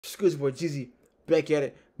Excuse me, boy, Geezy, back at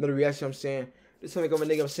it. Another reaction, I'm saying. This time I got my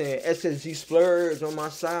nigga, I'm saying, SSG Splurge on my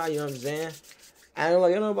side, you know what I'm saying? I don't like,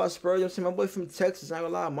 I don't know about Splurge, you know what I'm saying? My boy from Texas, I ain't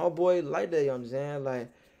gonna lie, my boy like that, you know what I'm saying? Like,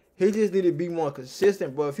 he just need to be more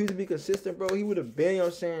consistent, bro. If he was to be consistent, bro, he would have been, you know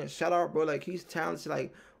what I'm saying? Shout out, bro, like, he's talented,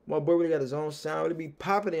 like, my boy really got his own sound, really be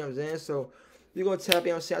popping, you know what I'm saying? So, you're gonna tap, you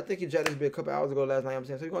know what I'm saying? I think he dropped this bit a couple hours ago last night, you know what I'm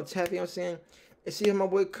saying? So, you're gonna tap, you know what I'm saying? And see how my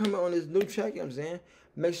boy coming on this new track, you know what I'm saying?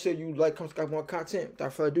 Make sure you like, comment, subscribe, more content.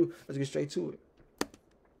 Without further ado, let's get straight to it.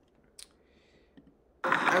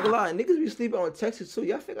 I ain't gonna lie, niggas be sleeping on Texas too.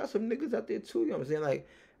 Y'all figure out some niggas out there too, you know what I'm saying? Like,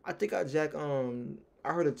 I think I jack, I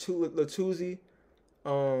heard of Latuzi,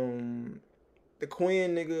 the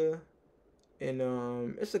Queen nigga,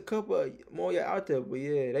 and it's a couple more y'all out there, but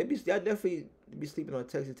yeah, y'all definitely be sleeping on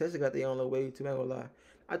Texas. Texas got their own little way too, I ain't gonna lie.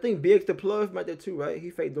 I think Big's the plug right there too, right? He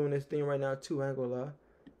fake doing this thing right now too, I ain't gonna lie.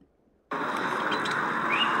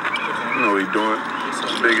 You know what he doing?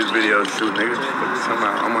 Biggest video shoot, nigga.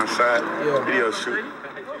 Somehow on my side. Yeah. Video shoot.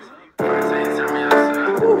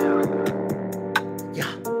 Yeah.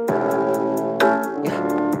 Yeah. Yeah.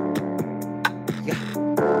 Yeah.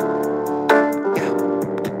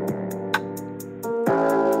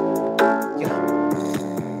 Yeah.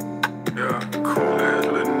 Yeah, cool ass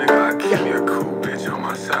little nigga. I keep me a cool bitch on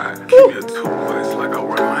my side. Keep me a two-voice like I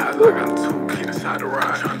work my house. I got two keys inside the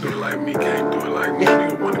ride. Tryna do it like me, can't do it like me.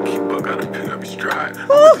 Nigga wanna keep up, gotta pick up your stride.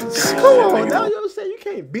 Come on, now you know what I'm saying? You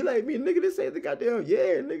can't be like me, nigga. This ain't the goddamn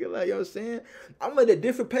nigga. Like, you know what I'm saying? I'm at a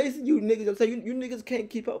different pace than you niggas. You know what I'm saying? You niggas can't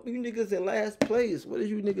keep up. You niggas in last place. What is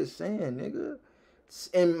you niggas saying, nigga?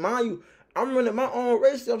 And mind you, I'm running my own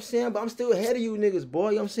race, you know what I'm saying? But I'm still ahead of you niggas, boy.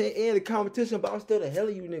 You know what I'm saying? In the competition, but I'm still the hell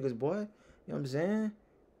of you niggas, boy. You know what I'm saying?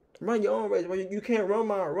 Run your own race, boy. You can't run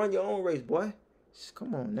mine. Run your own race, boy.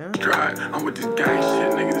 Come on now. Stride. I'm with this gang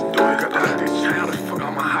shit, niggas do it. Got out this chain, the fuck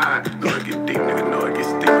on my hide. Know it get deep, nigga, know it get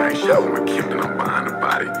steep. I ain't shot with my kid, then I'm behind the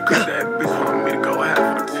body. Cause that bitch wanted me to go half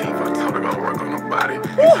for the teeth. I told her go work on the body. He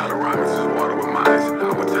told her ride me to water with mines.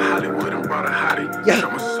 I went to Hollywood and brought a hottie.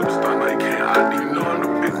 I'm a superstar, now you can't hide. You know I'm the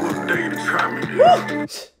big whoop, dare you to try me.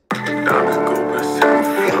 Diamonds gold, but sit on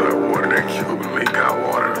flood water. That Cuban link got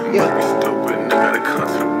water. Must be stupid, nigga, gotta come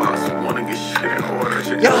to the boss. Wanna get shit in order.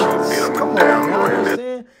 Shit, come on, now, you know what I'm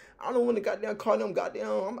saying? I don't want to goddamn call them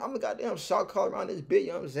goddamn. I'm a goddamn shot call around this bitch, you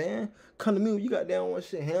know what I'm saying? Come to me when you goddamn want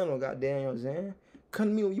shit handled, goddamn, you know what I'm saying? Come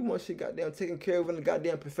to me when you want shit goddamn taken care of in a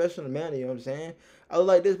goddamn professional manner, you know what I'm saying? I look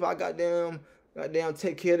like this, but I goddamn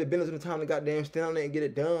take care of the business in the time to goddamn stand on there and get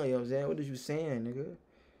it done, you know what I'm saying? What is you saying, nigga?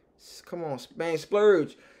 Come on, man,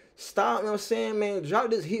 Splurge. Stop, you know what I'm saying, man? Drop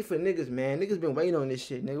this heat for niggas, man. Niggas been waiting on this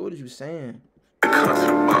shit, nigga. What is you saying? Come to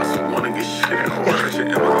the boss, wanna get shit in order. Shit,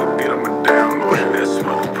 I'm beat on my damn lawyer. That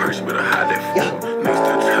smoke purse, better hide that for. Niggas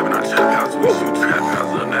still trapping on trap house. We shoot trap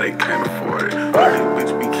house, look, now they can't afford it. All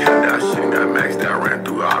these bitch be capped out, shit got maxed out. Ran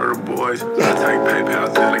through all of the boys. I take PayPal,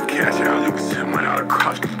 selling cash out. You can send money out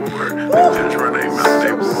across the board. Niggas just run their mouth,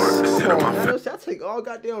 they bored. Sit on my face. I take all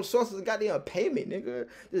goddamn sources of goddamn payment, nigga.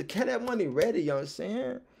 Just get that money ready, you know what I'm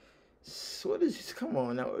saying? What is this? Come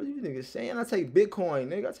on now, what are you niggas saying? I take Bitcoin,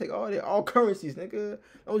 nigga. I take all currencies, nigga. As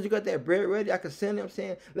long as you got that bread ready, I can send it. I'm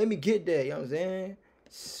saying, let me get that, you know what I'm saying?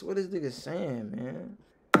 What is niggas saying, man?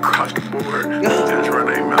 Across the board, just run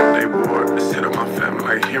their mouth, they bored. Sit on my family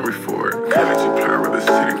like Henry Ford. Can't let you play with the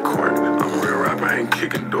sit in court. I'm a real rapper, I ain't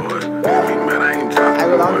kicking doors. Man, I ain't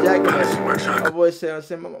dropping I'm jacking that. My boy said, I'm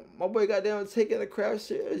saying, my boy goddamn taking the crowd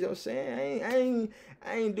serious, you know what I'm saying?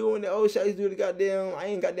 I ain't doing the old shit I used to do the goddamn, I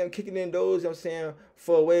ain't goddamn kicking in doors, you know what I'm saying,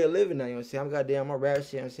 for a way of living now, you know what I'm saying? I'm goddamn, my rap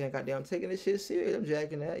shit, you know what I'm saying? Goddamn, I'm taking this shit serious. I'm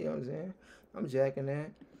jacking that, you know what I'm saying? I'm jacking that.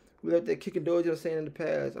 We left that kicking doors, you know what I'm saying, in the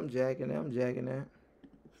past. I'm jacking that, I'm jacking that.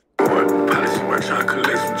 Probably somewhere trying to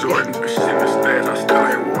collect some Jordans. But shit in the stats, I still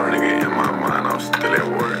ain't war. Nigga, in my mind, I'm still at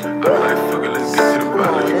war. I be like, fuck it, let's get to the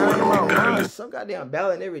bottom. Some goddamn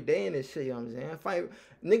battling every day in this shit, you know what I'm saying?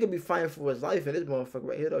 Nigga be fighting for his life in this motherfucker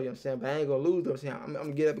right here, though, you know what I'm saying? But I ain't gonna lose, though, you know what I'm saying? I'm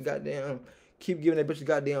gonna get up and goddamn keep giving that bitch a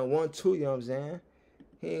goddamn 1-2, you know what I'm saying?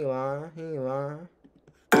 He ain't lying, he ain't lying.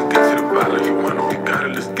 Let's get to the bottom, you wanna we got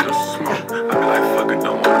it, let's get us smoke. I be like, fuck it,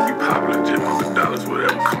 don't wanna be popular, just want the dollars,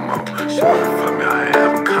 whatever, come on. She wanna fuck me, I ain't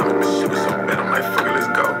having comment, but shit was so bad, I'm like, fuck it, let's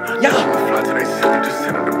go. I'ma fly to they city, just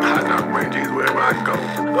send a deposit, I bring G's wherever I go.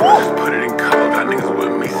 I'ma just put it in code, got niggas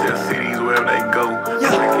with me, sell CDs wherever they go.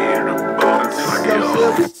 I can hit the boat until I get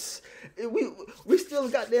old. We still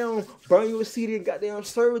goddamn burn you a CD and goddamn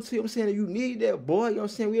serve it to you. I'm saying you need that, boy. You know what I'm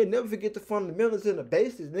saying? We'll never forget the fundamentals and the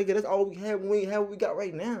basics, nigga. That's all we have when we have what we got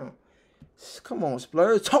right now. Come on,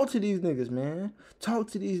 Splurge. Talk to these niggas, man. Talk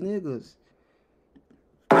to these niggas.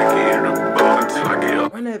 I can hit the boat until I get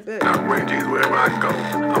up. Run that back. I bring G's wherever I go.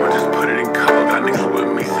 I'ma just put it in code. Got niggas with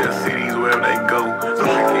me, sell CDs wherever they go. So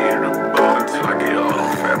I can hit the ball until I get all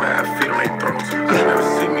on fat, man. I feet on their throats. You never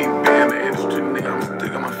see me be in the industry, nigga. I'm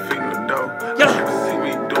sticking my feet in the dough. You never see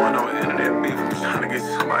me doing no internet beef. I'm trying to get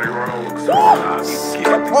somebody wrong.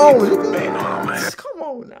 Come on, nigga. Come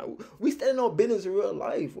on now. We standing on business in real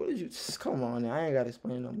life. What did you? Come on now. I ain't gotta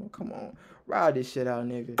explain no more. Come on. Ride this shit out,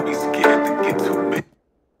 nigga. Be scared to get too big.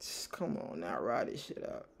 Come on now. Ride this shit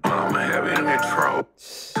out. I'ma have internet trolls.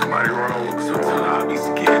 Somebody wrong. Sometimes I'll be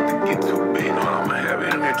scared to get too big. No, I'ma have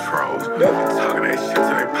internet trolls. Talking that shit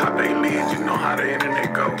till they pop they lids. You know how the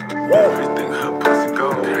internet go. Everything her pussy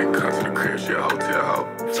go. Can't come to the crib, she a hotel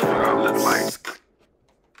hoe. So what I look like.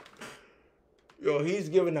 Yo, he's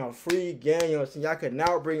giving out free game, you know what I'm saying? Y'all can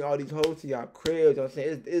now bring all these hoes to y'all cribs, you know what I'm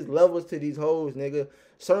saying? It's levels to these hoes, nigga.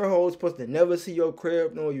 Certain hoes supposed to never see your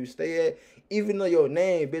crib, know where you stay at. Even know your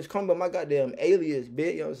name, bitch. Come by my goddamn alias,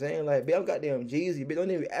 bitch, you know what I'm saying? Like, bitch, I'm goddamn Geezy, bitch. Don't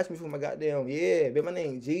even ask me for my goddamn, yeah, bitch, my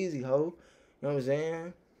name Geezy, ho. You know what I'm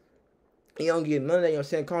saying? You don't get none of that, you know what I'm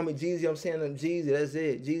saying? Call me Geezy, I'm saying I'm Geezy, that's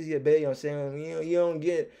it. Geezy a bitch, you know what I'm saying?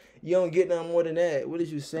 You don't get nothing more than that. What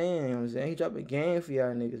is you saying, you know what I'm saying? He dropping game for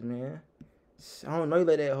y'all niggas, man. I don't know you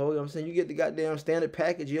like that hoe, you know what I'm saying? You get the goddamn standard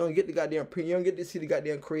package. You don't get the goddamn you don't get to see the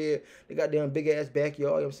goddamn crib, the goddamn big ass backyard, you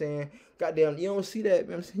know what I'm saying? Goddamn, you don't see that,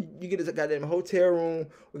 you know what I'm saying? You get this goddamn hotel room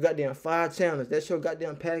with goddamn 5 channels. That's your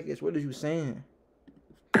goddamn package. What is you saying?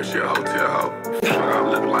 It's your hotel hoe. Fuck, I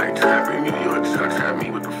look like trapping you. You a trap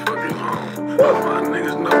me with the fucking home. All my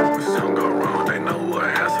niggas know if something go wrong, they know who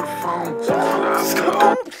I answer the phone. Sometimes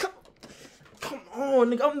I feel Come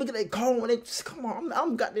on, nigga. I'm looking at that call when they come on.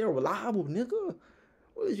 I'm goddamn reliable, nigga.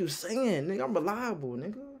 What is you saying, nigga? I'm reliable,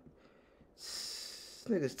 nigga. This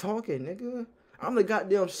niggas talking, nigga. I'm the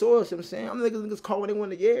goddamn source, you know what I'm saying? I'm the niggas call when they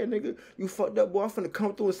want to, yeah, nigga. You fucked up, boy. I'm finna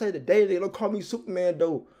come through and say today. They don't call me Superman,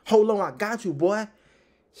 though. Hold on, I got you, boy.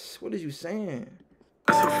 What is you saying?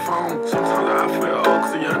 That's a phone. Sometimes I feel old,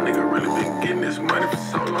 cause a young nigga really been getting this money for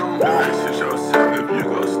so long. That shit yourself. If you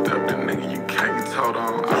go step the nigga, you can't get told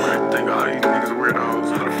on. I really think all these niggas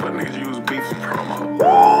weirdos. How the fuck niggas use beef for promo?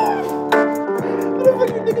 How the fuck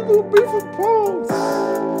you niggas do beef for promos?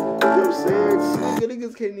 You know what I'm saying?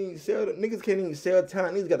 Niggas can't even sell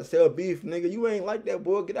time. Niggas gotta sell beef, nigga. You ain't like that,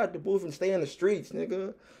 boy. Get out the booth and stay in the streets,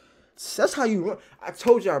 nigga. That's how you run. I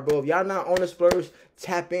told y'all, bro. If y'all not on the Splurge,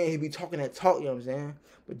 tap in. He be talking that talk, you know what I'm saying?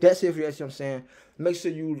 But that's it for that, you know what I'm saying? Make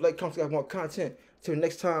sure you like, comment, subscribe, more content. Till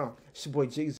next time, it's your boy Geezy.